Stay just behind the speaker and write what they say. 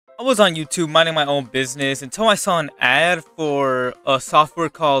I was on YouTube minding my own business until I saw an ad for a software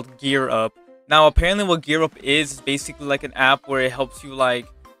called GearUp. Now, apparently what GearUp is basically like an app where it helps you like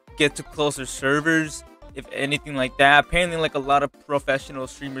get to closer servers, if anything like that. Apparently like a lot of professional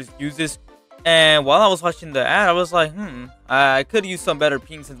streamers use this. And while I was watching the ad, I was like, I could use some better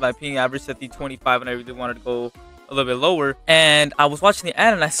ping since my ping averaged at the 25 and I really wanted to go a little bit lower. And I was watching the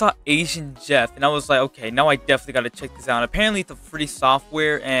ad and I saw Asian Jeff and I was like, okay, now I definitely got to check this out. Apparently it's a free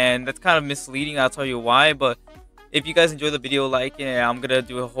software and that's kind of misleading. I'll tell you why. But if you guys enjoy the video, like it, I'm going to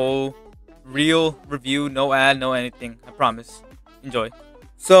do a whole real review, no ad, no anything. I promise. Enjoy.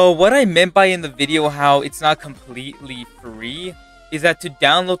 So what I meant by in the video how it's not completely free is that to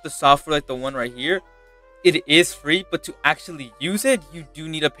download the software like the one right here, it is free, but to actually use it, you do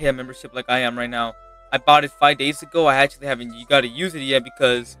need to pay a membership like I am right now. I bought it 5 days ago. I actually haven't got to use it yet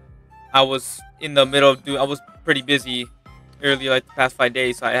because I was in the middle of I was pretty busy earlier like the past 5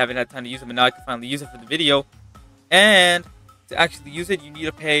 days, so I haven't had time to use it, but now I can finally use it for the video. And to actually use it, you need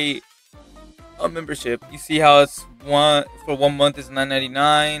to pay a membership. You see how it's for 1 month is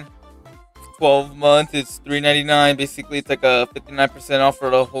 $9.99. 12 months it's $3.99. Basically it's like a 59% off for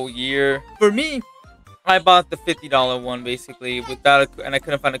the whole year. For me, I bought the $50 one basically without and I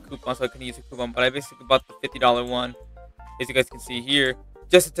couldn't find a coupon, so I couldn't use a coupon, but I basically bought the $50 one, as you guys can see here,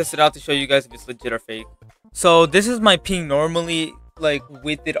 just to test it out to show you guys if it's legit or fake. So this is my ping normally, like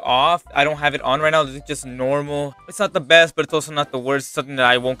with it off. I don't have it on right now. This is just normal. It's not the best, but it's also not the worst. It's something that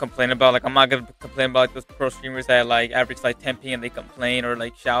I won't complain about. Like I'm not gonna complain about like those pro streamers that like average like 10 ping and they complain or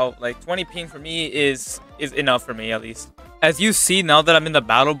like shout. Like 20 ping for me is enough for me, at least. As you see, now that I'm in the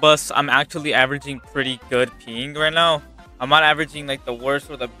battle bus, I'm actually averaging pretty good ping right now. I'm not averaging like the worst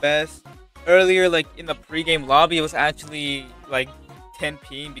or the best. Earlier, like in the pre-game lobby, it was actually like 10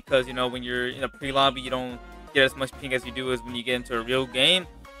 ping because, you know, when you're in a pre-lobby, you don't get as much ping as you do as when you get into a real game.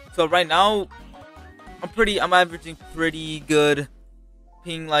 So right now, I'm averaging pretty good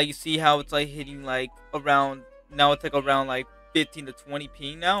ping. Like you see how it's like hitting like around, now it's like around like 15 to 20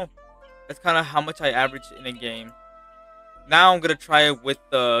 ping now. That's kind of how much I average in a game. Now I'm gonna try it with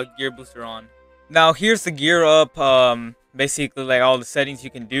the gear booster on. Now here's the gear up. Basically like all the settings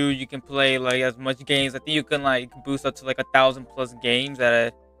you can do. You can play like as much games. I think you can like boost up to like 1,000+ games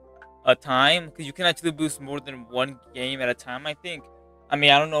at a time, because you can actually boost more than one game at a time, I think. I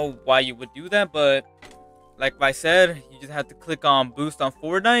mean, I don't know why you would do that, but like I said, you just have to click on boost on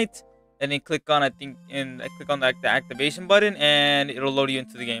Fortnite and then click on, I think, and click on like the activation button and it'll load you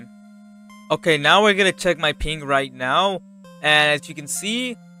into the game. Okay, now we're gonna check my ping right now. And as you can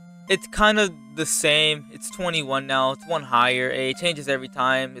see, it's kind of the same. It's 21 now. It's one higher. It changes every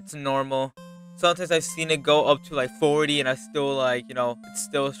time. It's normal. Sometimes I've seen it go up to like 40 and I still like, you know, it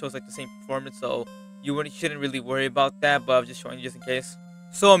still shows like the same performance. So you shouldn't really worry about that, but I'm just showing you just in case.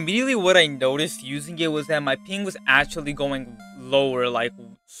 So immediately what I noticed using it was that my ping was actually going lower, like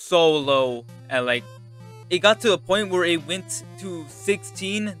so low. And like it got to a point where it went to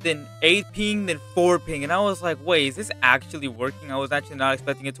 16, then 8 ping, then 4 ping. And I was like, wait, is this actually working? I was actually not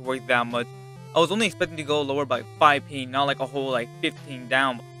expecting it to work that much. I was only expecting to go lower by 5 ping, not like a whole like 15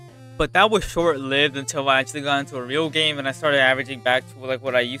 down. But that was short-lived until I actually got into a real game and I started averaging back to like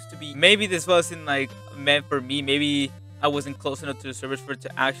what I used to be. Maybe this wasn't like meant for me. Maybe I wasn't close enough to the servers for it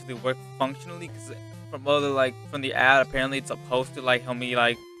to actually work functionally. Because from the ad, apparently it's supposed to like help me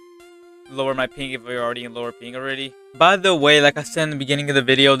like lower my ping if we're already in lower ping already. By the way, like I said in the beginning of the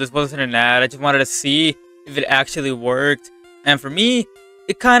video, this wasn't an ad. I just wanted to see if it actually worked. And for me,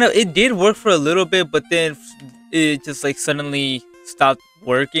 it did work for a little bit, but then it just like suddenly stopped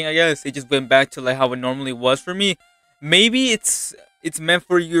working. I guess it just went back to like how it normally was for me. Maybe it's meant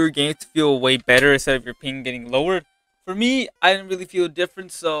for your game to feel way better instead of your ping getting lowered. For me, I didn't really feel a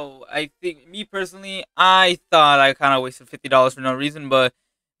difference, so I think, me personally, I thought I kind of wasted $50 for no reason, but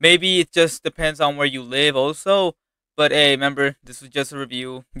maybe it just depends on where you live also. But hey, remember, this was just a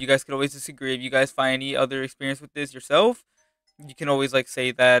review. You guys could always disagree. If you guys find any other experience with this yourself, you can always like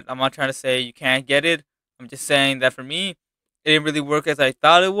say that. I'm not trying to say you can't get it. I'm just saying that for me, it didn't really work as I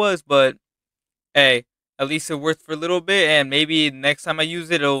thought it was. But hey, at least it worked for a little bit. And maybe next time I use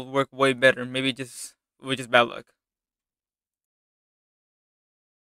it, it'll work way better. Maybe it was just bad luck.